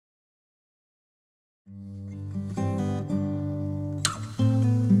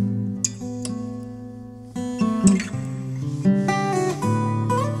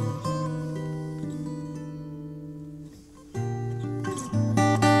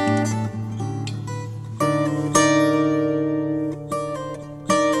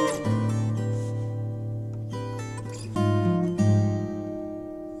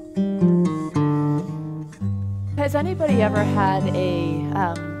Has anybody ever had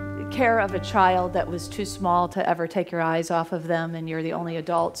a care of a child that was too small to ever take your eyes off of them, and you're the only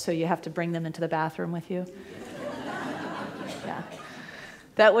adult, so you have to bring them into the bathroom with you? Yeah.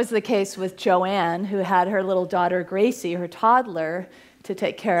 That was the case with Joanne, who had her little daughter Gracie, her toddler, to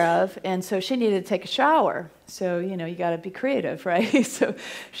take care of, and so she needed to take a shower. So, you got to be creative, right? So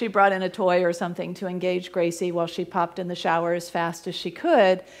she brought in a toy or something to engage Gracie while she popped in the shower as fast as she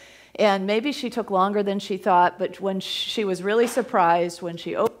could. And maybe she took longer than she thought, but when she was really surprised when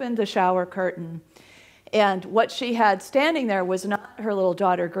she opened the shower curtain, and what she had standing there was not her little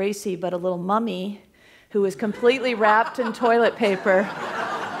daughter Gracie, but a little mummy who was completely wrapped in toilet paper.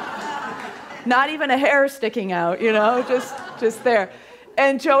 Not even a hair sticking out, just there.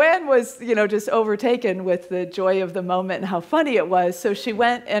 And Joanne was, just overtaken with the joy of the moment and how funny it was. So she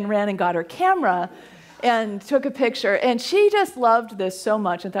went and ran and got her camera and took a picture, and she just loved this so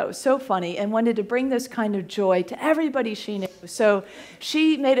much and thought it was so funny and wanted to bring this kind of joy to everybody she knew. So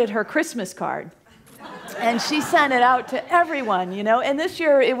she made it her Christmas card, and she sent it out to everyone, And this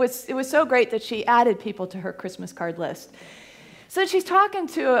year it was so great that she added people to her Christmas card list. So she's talking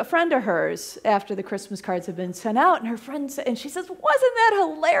to a friend of hers after the Christmas cards have been sent out, and her friend and she says, "Wasn't that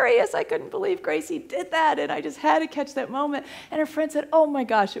hilarious? I couldn't believe Gracie did that, and I just had to catch that moment." And her friend said, "Oh my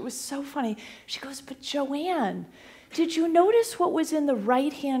gosh, it was so funny." She goes, "But Joanne, did you notice what was in the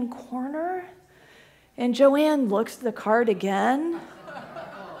right-hand corner?" And Joanne looks at the card again.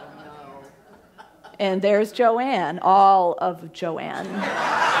 And there's Joanne, all of Joanne.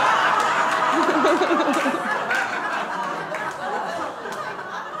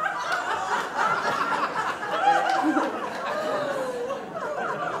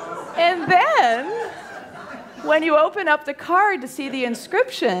 And then, when you open up the card to see the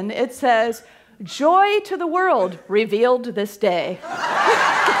inscription, it says, "Joy to the world revealed this day."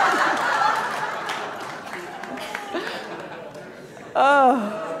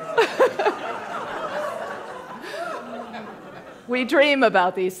 Oh. We dream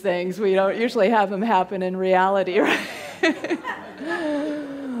about these things. We don't usually have them happen in reality, right?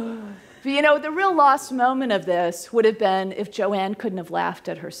 But the real lost moment of this would have been if Joanne couldn't have laughed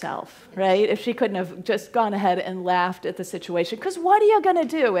at herself, right? If she couldn't have just gone ahead and laughed at the situation. Because what are you going to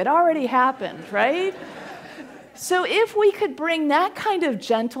do? It already happened, right? So if we could bring that kind of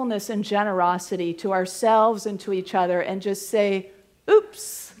gentleness and generosity to ourselves and to each other and just say,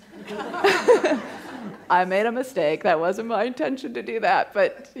 "Oops, I made a mistake. That wasn't my intention to do that.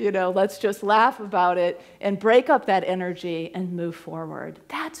 But, let's just laugh about it and break up that energy and move forward."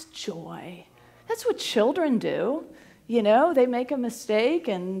 That's joy. That's what children do. They make a mistake,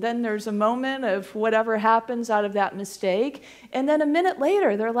 and then there's a moment of whatever happens out of that mistake, and then a minute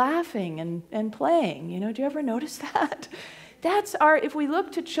later, they're laughing and playing. Do you ever notice that? If we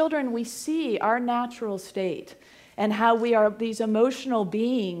look to children, we see our natural state and how we are these emotional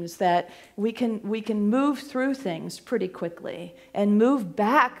beings that we can move through things pretty quickly and move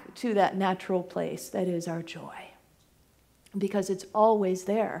back to that natural place that is our joy. Because it's always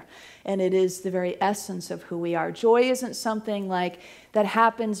there, and it is the very essence of who we are. Joy isn't something like that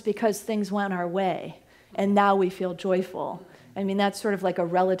happens because things went our way, and now we feel joyful. I mean, that's sort of like a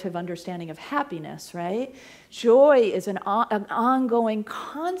relative understanding of happiness, right? Joy is an ongoing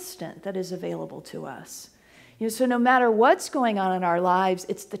constant that is available to us. So no matter what's going on in our lives,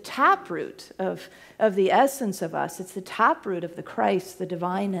 it's the taproot of the essence of us. It's the taproot of the Christ, the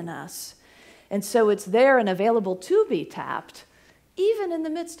divine in us. And so it's there and available to be tapped, even in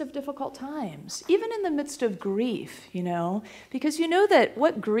the midst of difficult times, even in the midst of grief, because that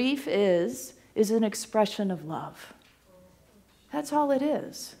what grief is an expression of love. That's all it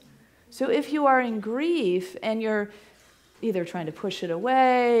is. So if you are in grief and you're either trying to push it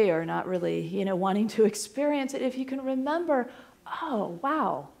away or not really, wanting to experience it, if you can remember, oh,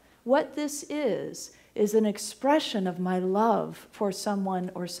 wow, what this is an expression of my love for someone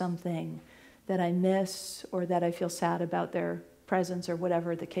or something that I miss or that I feel sad about their presence or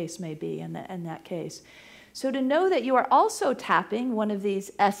whatever the case may be in that case. So to know that you are also tapping one of these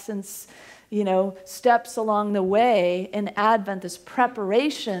essence steps along the way in Advent, this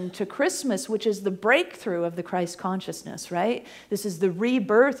preparation to Christmas, which is the breakthrough of the Christ consciousness, right? This is the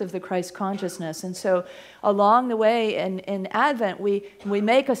rebirth of the Christ consciousness. And so along the way in Advent, we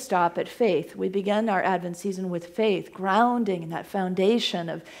make a stop at faith. We begin our Advent season with faith, grounding in that foundation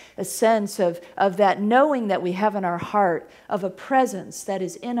of a sense of that knowing that we have in our heart, of a presence that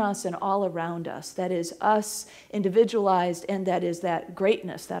is in us and all around us, that is us individualized, and that is that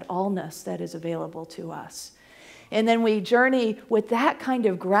greatness, that allness that is available to us. And then we journey with that kind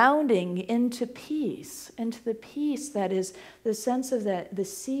of grounding into peace, into the peace that is the sense of the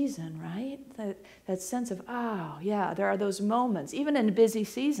season, right? That sense of, oh, yeah, there are those moments, even in a busy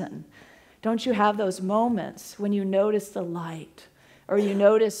season. Don't you have those moments when you notice the light or you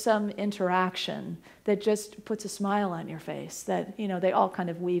notice some interaction that just puts a smile on your face, that, they all kind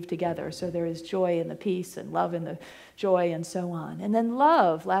of weave together. So there is joy in the peace and love in the joy and so on. And then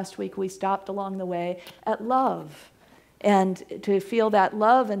love. Last week we stopped along the way at love, and to feel that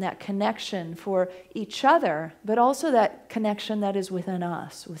love and that connection for each other, but also that connection that is within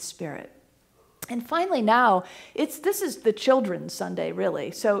us with Spirit. And finally now, this is the Children's Sunday,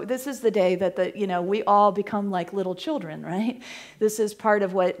 really. So this is the day that we all become like little children, right? This is part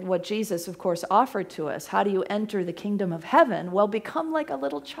of what Jesus, of course, offered to us. How do you enter the kingdom of heaven? Well, become like a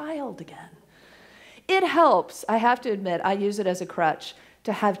little child again. It helps, I have to admit, I use it as a crutch,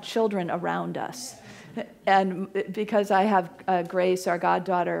 to have children around us. And because I have Grace, our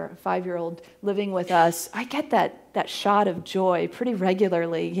goddaughter, 5-year-old, living with us, I get that shot of joy pretty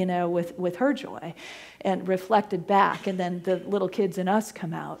regularly, with her joy, and reflected back, and then the little kids in us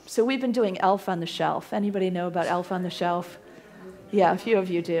come out. So we've been doing Elf on the Shelf. Anybody know about Elf on the Shelf? Yeah, a few of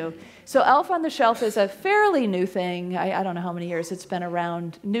you do. So Elf on the Shelf is a fairly new thing. I don't know how many years it's been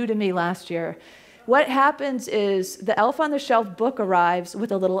around, new to me last year. What happens is the Elf on the Shelf book arrives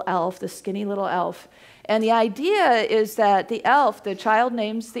with a little elf, the skinny little elf. And the idea is that the child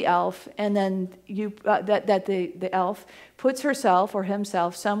names the elf, and then the elf puts herself or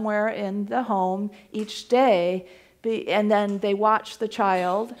himself somewhere in the home each day, and then they watch the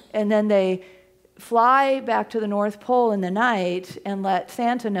child, and then they fly back to the North Pole in the night and let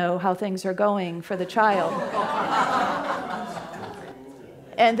Santa know how things are going for the child.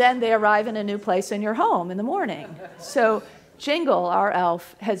 And then they arrive in a new place in your home in the morning. So Jingle, our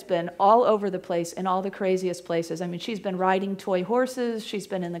elf, has been all over the place in all the craziest places. I mean, she's been riding toy horses. She's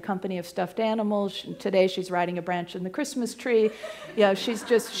been in the company of stuffed animals. Today she's riding a branch in the Christmas tree.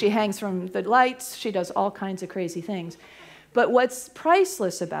 She hangs from the lights. She does all kinds of crazy things. But what's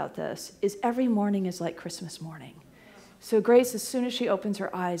priceless about this is every morning is like Christmas morning. So Grace, as soon as she opens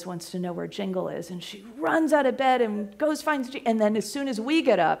her eyes, wants to know where Jingle is, and she runs out of bed and finds Jingle. And then as soon as we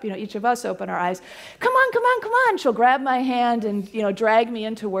get up, each of us open our eyes, come on, she'll grab my hand and, drag me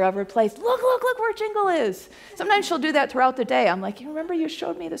into wherever place. Look where Jingle is. Sometimes she'll do that throughout the day. I'm like, remember you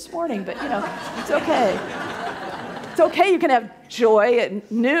showed me this morning, but, it's okay. It's okay, you can have joy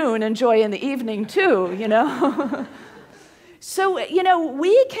at noon and joy in the evening too, So,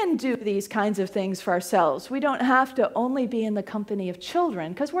 we can do these kinds of things for ourselves. We don't have to only be in the company of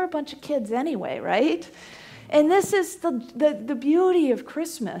children, because we're a bunch of kids anyway, right? And this is the beauty of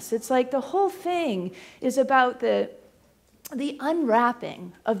Christmas. It's like the whole thing is about the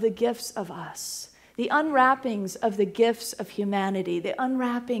unwrapping of the gifts of us, the unwrappings of the gifts of humanity, the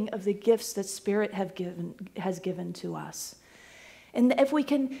unwrapping of the gifts that Spirit has given to us. And if we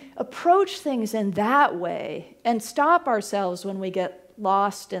can approach things in that way and stop ourselves when we get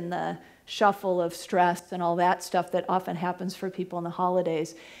lost in the shuffle of stress and all that stuff that often happens for people in the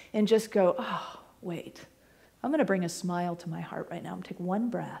holidays, and just go, oh, wait, I'm going to bring a smile to my heart right now. I'm going to take one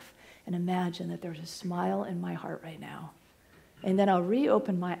breath and imagine that there's a smile in my heart right now. And then I'll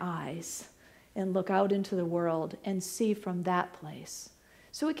reopen my eyes and look out into the world and see from that place.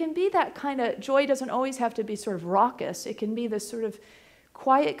 So it can be that kind of, joy doesn't always have to be sort of raucous. It can be this sort of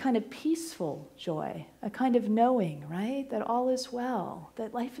quiet, kind of peaceful joy, a kind of knowing, right? That all is well,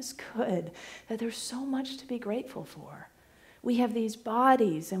 that life is good, that there's so much to be grateful for. We have these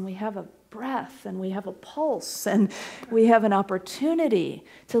bodies, and we have a breath, and we have a pulse, and we have an opportunity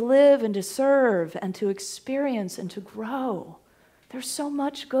to live and to serve and to experience and to grow. There's so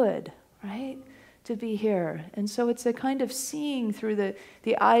much good, right? To be here. And so it's a kind of seeing through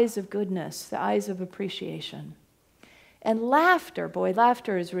the eyes of goodness, the eyes of appreciation. And laughter, boy,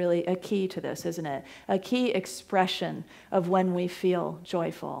 laughter is really a key to this, isn't it? A key expression of when we feel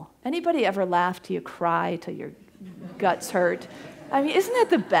joyful. Anybody ever laugh till you cry, till your guts hurt? I mean, isn't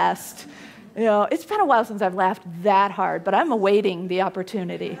that the best? It's been a while since I've laughed that hard, but I'm awaiting the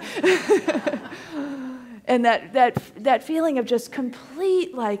opportunity. And that feeling of just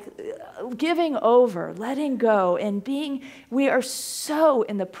complete, like, giving over, letting go, and we are so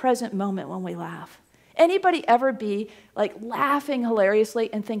in the present moment when we laugh. Anybody ever be like laughing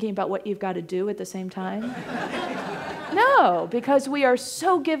hilariously and thinking about what you've got to do at the same time? No, because we are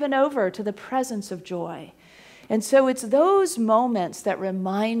so given over to the presence of joy. And so it's those moments that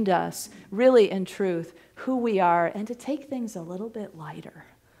remind us, really in truth, who we are, and to take things a little bit lighter,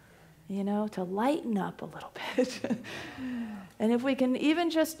 to lighten up a little bit. And if we can even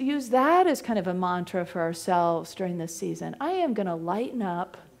just use that as kind of a mantra for ourselves during this season, I am going to lighten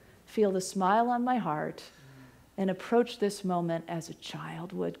up, feel the smile on my heart, and approach this moment as a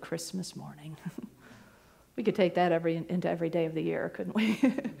child would Christmas morning. We could take that into every day of the year, couldn't we?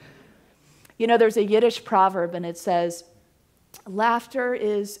 There's a Yiddish proverb, and it says, laughter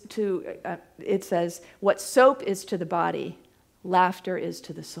is it says, what soap is to the body, laughter is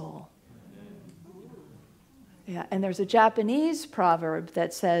to the soul. Yeah, and there's a Japanese proverb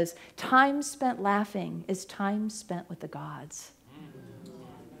that says, time spent laughing is time spent with the gods.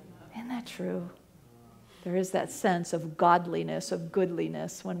 Isn't that true? There is that sense of godliness, of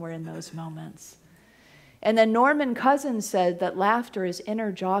goodliness when we're in those moments. And then Norman Cousins said that laughter is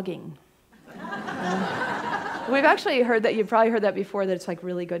inner jogging. We've actually heard that, you've probably heard that before, that it's like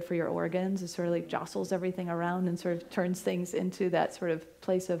really good for your organs. It sort of like jostles everything around and sort of turns things into that sort of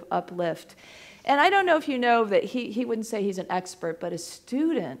place of uplift. And I don't know if you know that he wouldn't say he's an expert, but a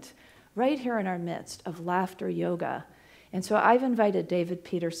student right here in our midst of laughter yoga. And so I've invited David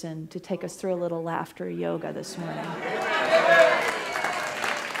Peterson to take us through a little laughter yoga this morning.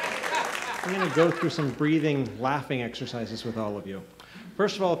 I'm going to go through some breathing, laughing exercises with all of you.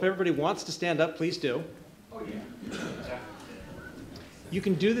 First of all, if everybody wants to stand up, please do. Oh, yeah. You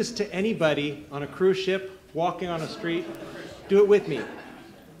can do this to anybody on a cruise ship, walking on a street. Do it with me.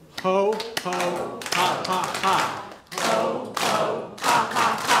 Ho, ho, ha, ha, ha. Ho, ho, ha,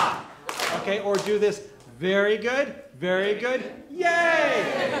 ha, ha. Okay, or do this. Very good,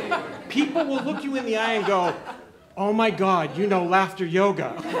 yay! People will look you in the eye and go, oh my God, you know laughter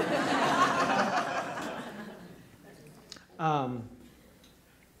yoga.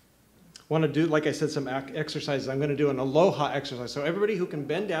 Want to do, like I said, some exercises. I'm going to do an aloha exercise. So everybody who can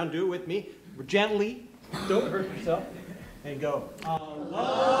bend down, do it with me. Gently, don't hurt yourself. And go, aloha!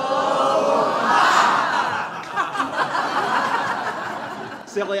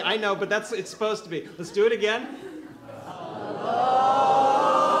 Silly, I know, but it's supposed to be. Let's do it again.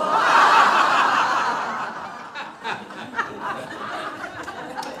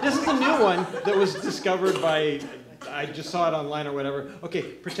 This is a new one that was discovered by, I just saw it online or whatever. Okay,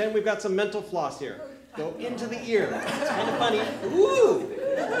 pretend we've got some mental floss here. Go into the ear. It's kind of funny. Ooh!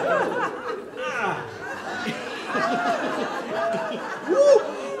 Ah! Woo!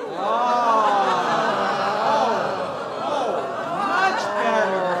 Much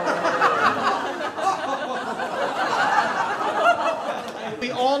better.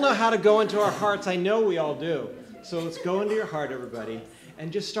 We all know how to go into our hearts. I know we all do. So let's go into your heart, everybody,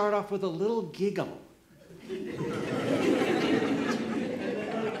 and just start off with a little giggle.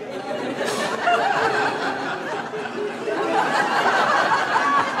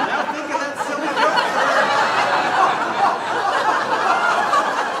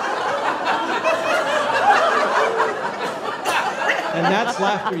 And that's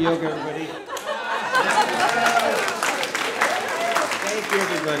laughter yoga, everybody. Thank you,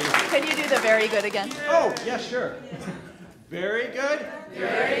 everybody. Can you do the very good again? Oh, yeah, sure. Very good.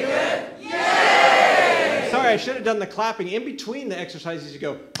 Very good. Yay! Sorry, I should have done the clapping. In between the exercises, you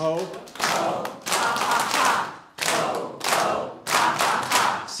go, ho. Ho, ha, ha, ha. Ho, ho, ha, ha,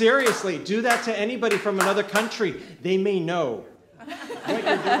 ha. Seriously, do that to anybody from another country. They may know what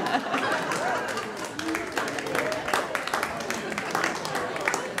you're doing.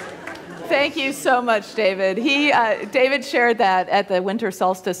 Thank you so much, David. David shared that at the winter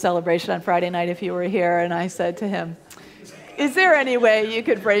solstice celebration on Friday night, if you were here, and I said to him, is there any way you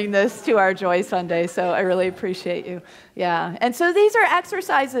could bring this to our Joy Sunday? So I really appreciate you. Yeah. And so these are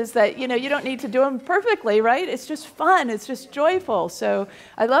exercises that, you don't need to do them perfectly, right? It's just fun. It's just joyful. So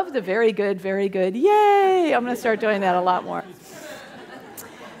I love the very good, yay. I'm going to start doing that a lot more.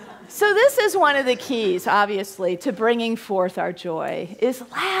 So this is one of the keys, obviously, to bringing forth our joy, is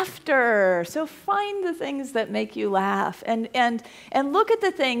laughter. So find the things that make you laugh and look at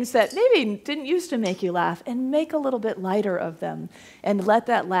the things that maybe didn't used to make you laugh and make a little bit lighter of them and let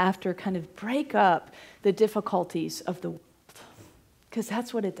that laughter kind of break up the difficulties of the world. because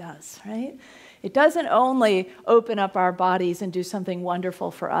that's what it does, right? It doesn't only open up our bodies and do something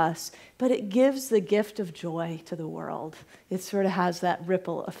wonderful for us, but it gives the gift of joy to the world. It sort of has that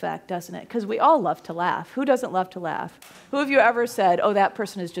ripple effect, doesn't it? Because we all love to laugh. Who doesn't love to laugh? Who have you ever said, oh, that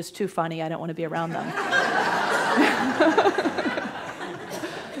person is just too funny, I don't want to be around them?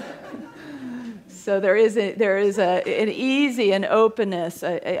 So there is an easy and openness,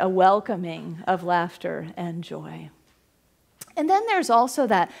 a welcoming of laughter and joy. And then there's also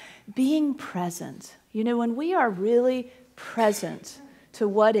that being present. You know, when we are really present to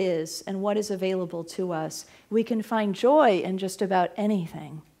what is and what is available to us, we can find joy in just about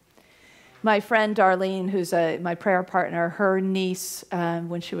anything. My friend Darlene, who's my prayer partner, her niece,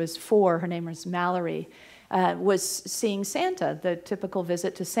 when she was 4, her name was Mallory, was seeing Santa, the typical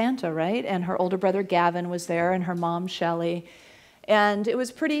visit to Santa, right? And her older brother Gavin was there, and her mom Shelley. And it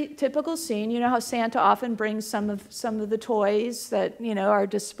was a pretty typical scene. You know how Santa often brings some of the toys that, you know, are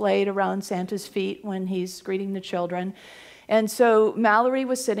displayed around Santa's feet when he's greeting the children. And so Mallory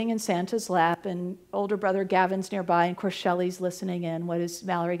was sitting in Santa's lap, and older brother Gavin's nearby, and of course Shelley's listening in. What is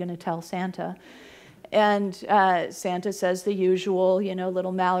Mallory going to tell Santa? And Santa says the usual, you know,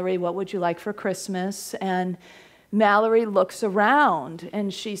 little Mallory, what would you like for Christmas? And Mallory looks around,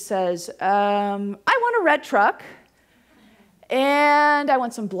 and she says, I want a red truck. And I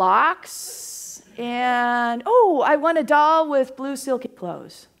want some blocks, and, oh, I want a doll with blue silky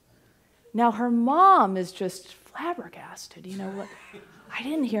clothes. Now, her mom is just flabbergasted. You know, what? I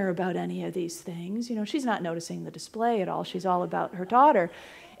didn't hear about any of these things. You know, she's not noticing the display at all. She's all about her daughter.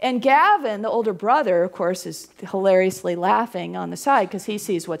 And Gavin, the older brother, of course, is hilariously laughing on the side because he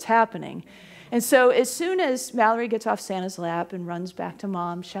sees what's happening. And so as soon as Mallory gets off Santa's lap and runs back to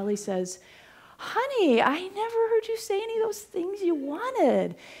Mom, Shelley says, honey, I never heard you say any of those things you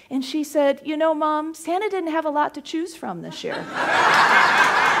wanted. And she said, you know, Mom, Santa didn't have a lot to choose from this year.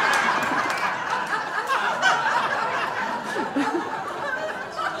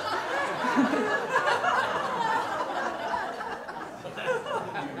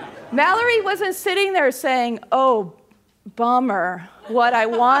 Mallory wasn't sitting there saying, oh, bummer, what I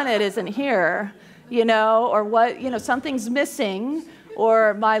wanted isn't here, you know, or what, you know, something's missing,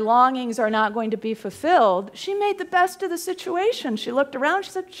 or my longings are not going to be fulfilled. She made the best of the situation. She looked around,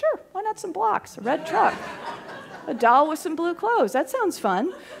 she said, sure, why not some blocks, a red truck, a doll with some blue clothes, that sounds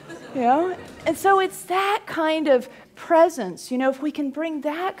fun, you know? And so it's that kind of presence, you know, if we can bring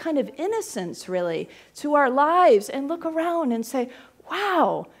that kind of innocence, really, to our lives and look around and say,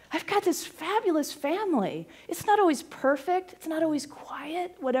 wow, I've got this fabulous family. It's not always perfect, it's not always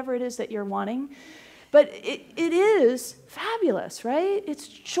quiet, whatever it is that you're wanting. But it is fabulous, right? It's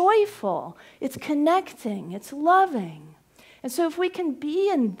joyful, it's connecting, it's loving. And so if we can be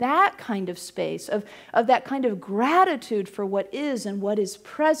in that kind of space, of that kind of gratitude for what is and what is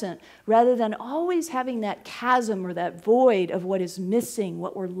present, rather than always having that chasm or that void of what is missing,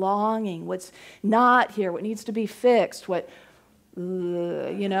 what we're longing, what's not here, what needs to be fixed, what,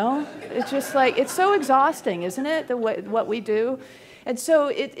 you know? It's just like, it's so exhausting, isn't it, what we do? And so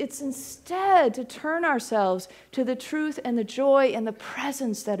it's instead to turn ourselves to the truth and the joy and the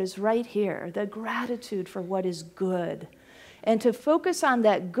presence that is right here, the gratitude for what is good. And to focus on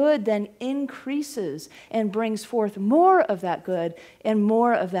that good then increases and brings forth more of that good and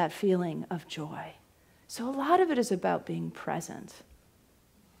more of that feeling of joy. So a lot of it is about being present.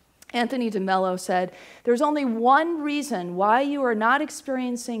 Anthony DeMello said, there's only one reason why you are not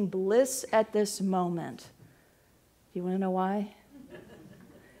experiencing bliss at this moment. You want to know why?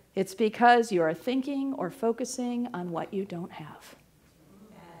 It's because you are thinking or focusing on what you don't have.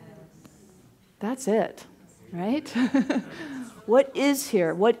 Yes. That's it, right? What is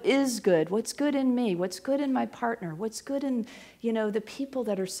here? What is good? What's good in me? What's good in my partner? What's good in, you know, the people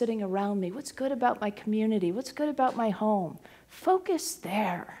that are sitting around me? What's good about my community? What's good about my home? Focus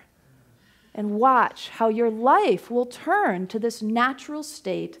there and watch how your life will turn to this natural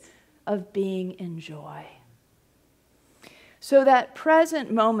state of being in joy. So that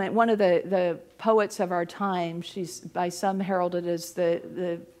present moment, one of the poets of our time, she's by some heralded as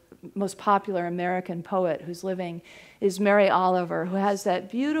the most popular American poet who's living, is Mary Oliver, who has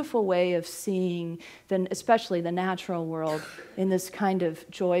that beautiful way of seeing, especially the natural world, in this kind of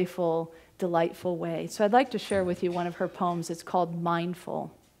joyful, delightful way. So I'd like to share with you one of her poems. It's called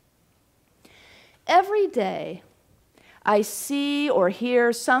Mindful. Every day, I see or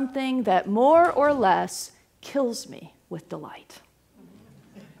hear something that more or less kills me with delight,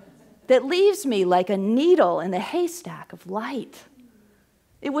 that leaves me like a needle in the haystack of light.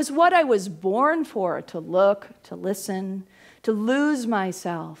 It was what I was born for, to look, to listen, to lose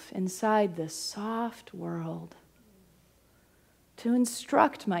myself inside this soft world, to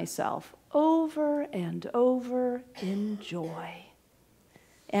instruct myself over and over in joy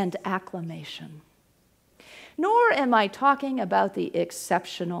and acclamation. Nor am I talking about the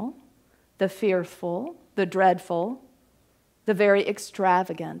exceptional, the fearful, the dreadful, the very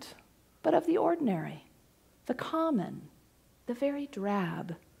extravagant, but of the ordinary, the common, the very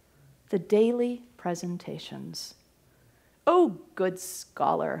drab, the daily presentations. Oh, good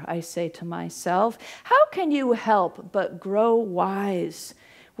scholar, I say to myself, how can you help but grow wise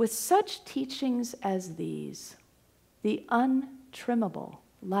with such teachings as these, the untrimmable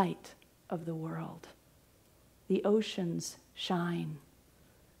light of the world? The oceans shine,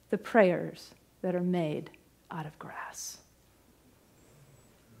 the prayers that are made out of grass.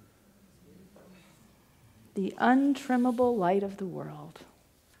 The untrimmable light of the world.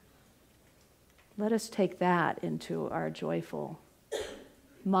 Let us take that into our joyful,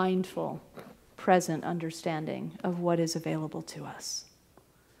 mindful, present understanding of what is available to us.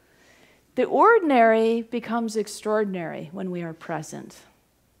 The ordinary becomes extraordinary when we are present.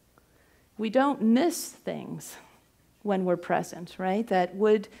 We don't miss things when we're present, right? That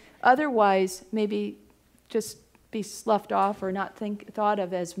would otherwise maybe just be sloughed off or not thought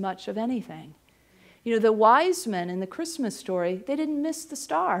of as much of anything. You know, the wise men in the Christmas story, they didn't miss the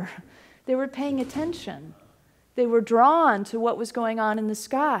star. They were paying attention. They were drawn to what was going on in the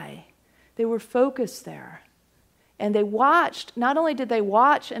sky. They were focused there. And they watched, not only did they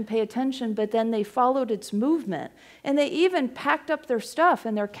watch and pay attention, but then they followed its movement. And they even packed up their stuff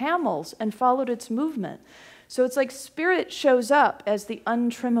and their camels and followed its movement. So it's like Spirit shows up as the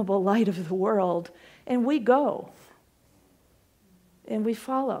untrimmable light of the world, and we go. And we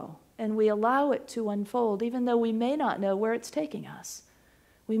follow. And we allow it to unfold, even though we may not know where it's taking us.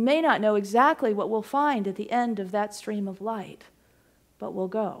 We may not know exactly what we'll find at the end of that stream of light, but we'll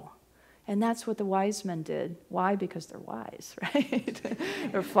go. And that's what the wise men did. Why? Because they're wise, right?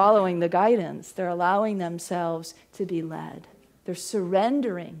 They're following the guidance. They're allowing themselves to be led. They're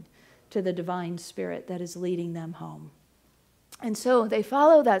surrendering to the divine Spirit that is leading them home. And so they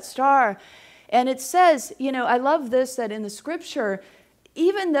follow that star. And it says, you know, I love this, that in the scripture,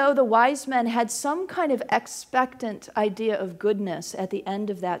 even though the wise men had some kind of expectant idea of goodness at the end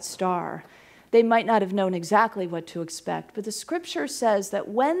of that star, they might not have known exactly what to expect. But the scripture says that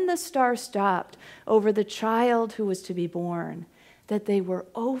when the star stopped over the child who was to be born, that they were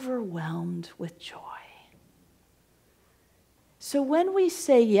overwhelmed with joy. So when we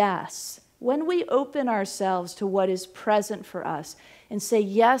say yes, when we open ourselves to what is present for us and say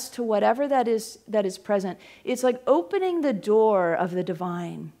yes to whatever that is present, it's like opening the door of the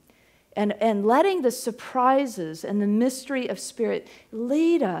divine and letting the surprises and the mystery of Spirit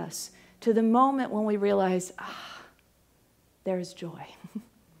lead us to the moment when we realize, there's joy.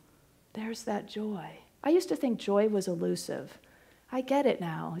 There's that joy. I used to think joy was elusive. I get it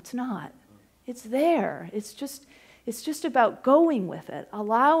now. It's not. It's there. It's just about going with it,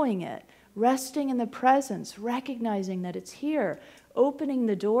 allowing it, resting in the presence, recognizing that it's here, opening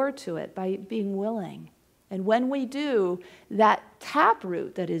the door to it by being willing. And when we do, that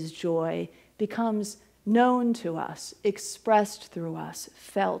taproot that is joy becomes known to us, expressed through us,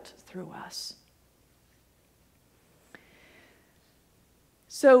 felt through us.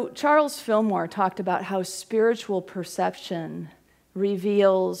 So Charles Fillmore talked about how spiritual perception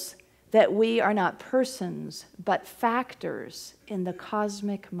reveals that we are not persons, but factors in the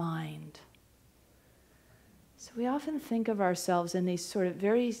cosmic mind. So we often think of ourselves in these sort of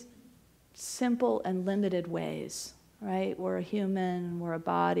very simple and limited ways, right? We're a human, we're a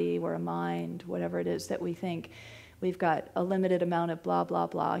body, we're a mind, whatever it is that we think. We've got a limited amount of blah, blah,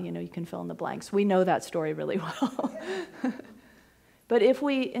 blah. You know, you can fill in the blanks. We know that story really well. But if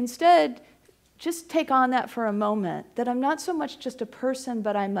we instead just take on that for a moment, that I'm not so much just a person,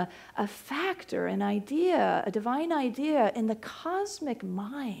 but I'm a factor, an idea, a divine idea in the cosmic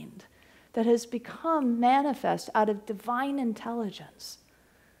mind that has become manifest out of divine intelligence.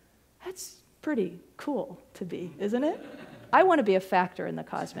 That's pretty cool to be, isn't it? I want to be a factor in the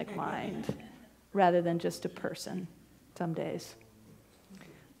cosmic mind rather than just a person some days.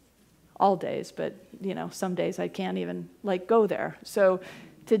 All days, but you know, some days I can't even go there. So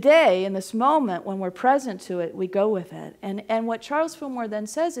today, in this moment, when we're present to it, we go with it. And what Charles Fillmore then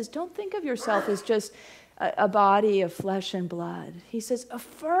says is, don't think of yourself as just a body of flesh and blood. He says,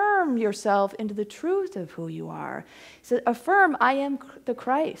 affirm yourself into the truth of who you are. He says, affirm, I am the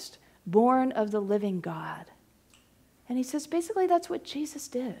Christ, born of the living God. And he says, basically, that's what Jesus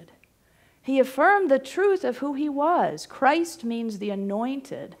did. He affirmed the truth of who he was. Christ means the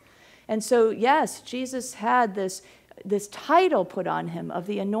anointed. And so, yes, Jesus had this this title put on him of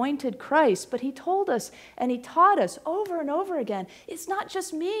the anointed Christ, but he told us and he taught us over and over again, it's not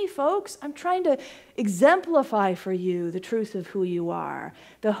just me, folks. I'm trying to exemplify for you the truth of who you are,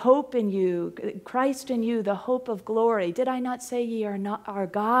 the hope in you, Christ in you, the hope of glory. Did I not say ye are not our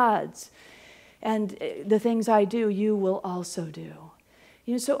gods? And the things I do, you will also do.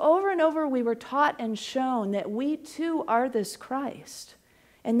 You know, so over and over we were taught and shown that we too are this Christ.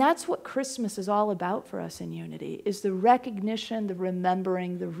 And that's what Christmas is all about for us in Unity, is the recognition, the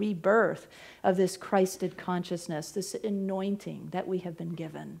remembering, the rebirth of this Christed consciousness, this anointing that we have been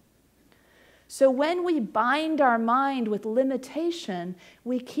given. So when we bind our mind with limitation,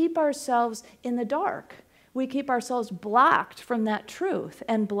 we keep ourselves in the dark. We keep ourselves blocked from that truth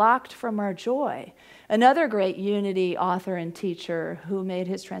and blocked from our joy. Another great Unity author and teacher who made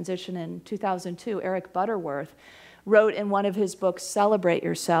his transition in 2002, Eric Butterworth, wrote in one of his books, Celebrate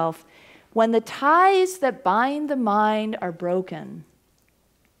Yourself, when the ties that bind the mind are broken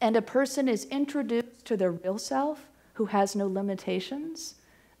and a person is introduced to their real self who has no limitations,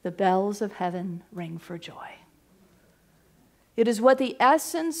 the bells of heaven ring for joy. It is what the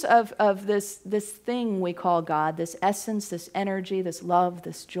essence of this thing we call God, this essence, this energy, this love,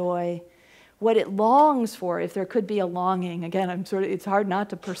 this joy, what it longs for, if there could be a longing. Again, it's hard not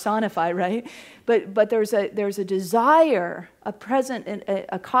to personify, right? But there's a desire,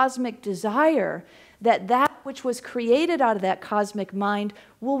 a cosmic desire that which was created out of that cosmic mind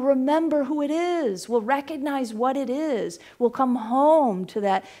will remember who it is, will recognize what it is, will come home to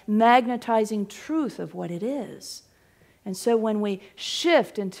that magnetizing truth of what it is. And so when we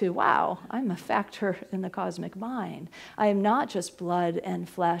shift into, wow, I'm a factor in the cosmic mind. I am not just blood and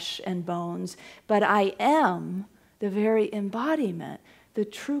flesh and bones, but I am the very embodiment, the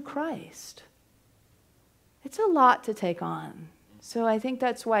true Christ. It's a lot to take on. So I think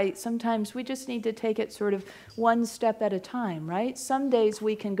that's why sometimes we just need to take it sort of one step at a time, right? Some days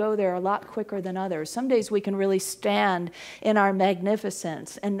we can go there a lot quicker than others. Some days we can really stand in our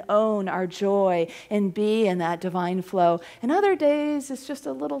magnificence and own our joy and be in that divine flow. And other days it's just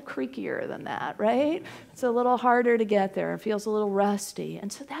a little creakier than that, right? It's a little harder to get there. It feels a little rusty.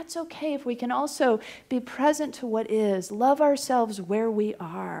 And so that's okay if we can also be present to what is, love ourselves where we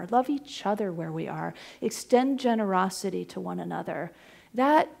are, love each other where we are, extend generosity to one another.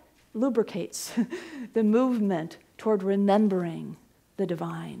 That lubricates the movement toward remembering the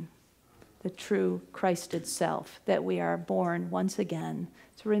divine, the true Christed self that we are born once again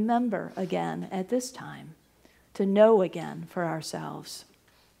to remember again at this time, to know again for ourselves.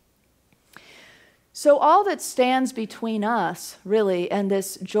 So all that stands between us, really, and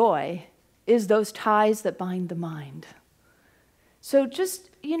this joy is those ties that bind the mind. So just,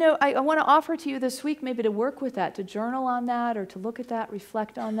 I want to offer to you this week maybe to work with that, to journal on that, or to look at that,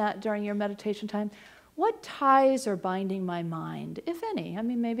 reflect on that during your meditation time. What ties are binding my mind, if any? I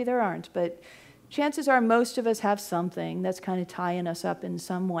mean, maybe there aren't, but chances are most of us have something that's kind of tying us up in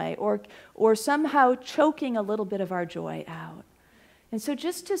some way, or somehow choking a little bit of our joy out. And so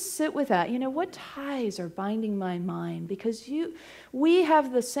just to sit with that, what ties are binding my mind? Because we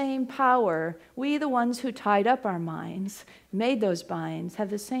have the same power. We, the ones who tied up our minds, made those binds, have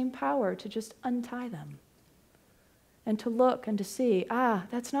the same power to just untie them. And to look and to see,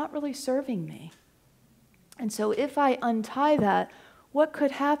 that's not really serving me. And so if I untie that, what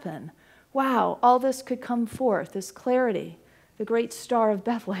could happen? Wow, all this could come forth, this clarity. The great star of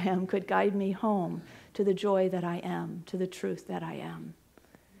Bethlehem could guide me home to the joy that I am, to the truth that I am.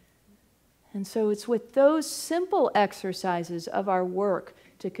 And so it's with those simple exercises of our work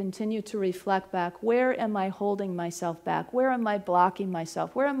to continue to reflect back, where am I holding myself back? Where am I blocking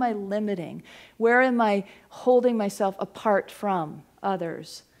myself? Where am I limiting? Where am I holding myself apart from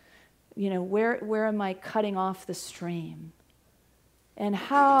others? Where am I cutting off the stream? And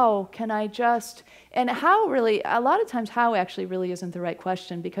how can I and how really, a lot of times how actually really isn't the right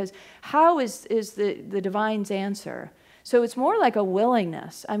question, because how is the divine's answer. So it's more like a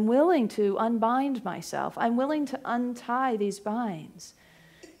willingness. I'm willing to unbind myself. I'm willing to untie these binds.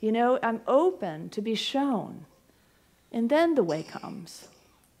 I'm open to be shown. And then the way comes.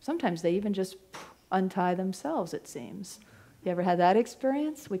 Sometimes they even just untie themselves, it seems. You ever had that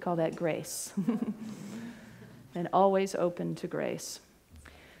experience? We call that grace. And always open to grace.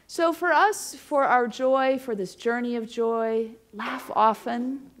 So for us, for our joy, for this journey of joy, laugh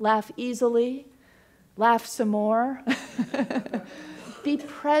often, laugh easily, laugh some more. Be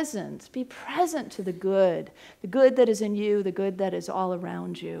present to the good that is in you, the good that is all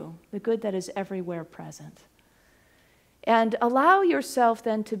around you, the good that is everywhere present. And allow yourself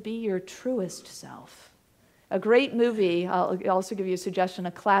then to be your truest self. A great movie, I'll also give you a suggestion,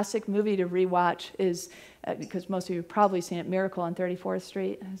 a classic movie to rewatch is because most of you have probably seen it, Miracle on 34th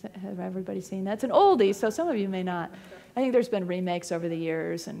Street. Have everybody seen that? It's an oldie, so some of you may not. I think there's been remakes over the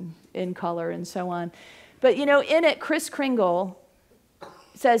years and in color and so on. But, you know, in it, Kris Kringle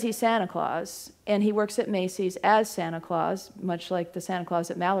says he's Santa Claus, and he works at Macy's as Santa Claus, much like the Santa Claus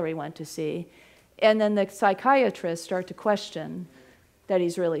that Mallory went to see. And then the psychiatrists start to question that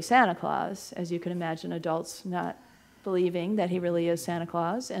he's really Santa Claus, as you can imagine, adults not believing that he really is Santa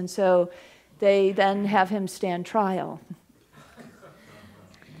Claus. And so they then have him stand trial.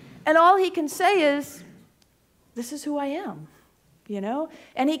 And all he can say is, this is who I am, you know?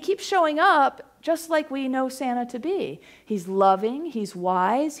 And he keeps showing up just like we know Santa to be. He's loving, he's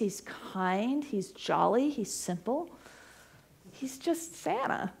wise, he's kind, he's jolly, he's simple. He's just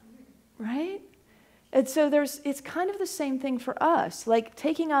Santa, right? And so it's kind of the same thing for us. Like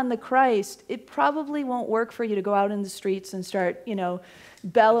taking on the Christ, it probably won't work for you to go out in the streets and start, you know,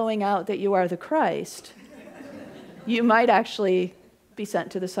 bellowing out that you are the Christ. You might actually be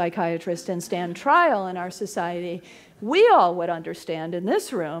sent to the psychiatrist and stand trial in our society. We all would understand in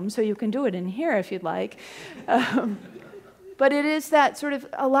this room, so you can do it in here if you'd like. But it is that sort of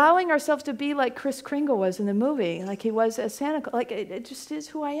allowing ourselves to be like Kris Kringle was in the movie, like he was as Santa Claus. Like it just is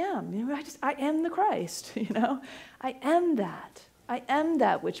who I am. You know, I am the Christ. You know, I am that. I am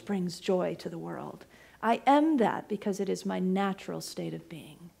that which brings joy to the world. I am that because it is my natural state of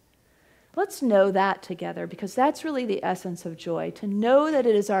being. Let's know that together, because that's really the essence of joy, to know that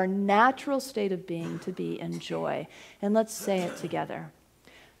it is our natural state of being to be in joy. And let's say it together.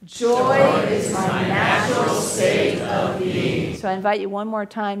 Joy is my natural state of being. So I invite you one more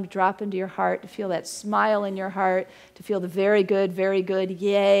time to drop into your heart, to feel that smile in your heart, to feel the very good,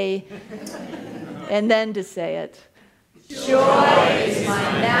 yay, and then to say it. Joy is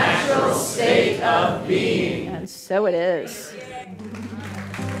my natural state of being. And so it is.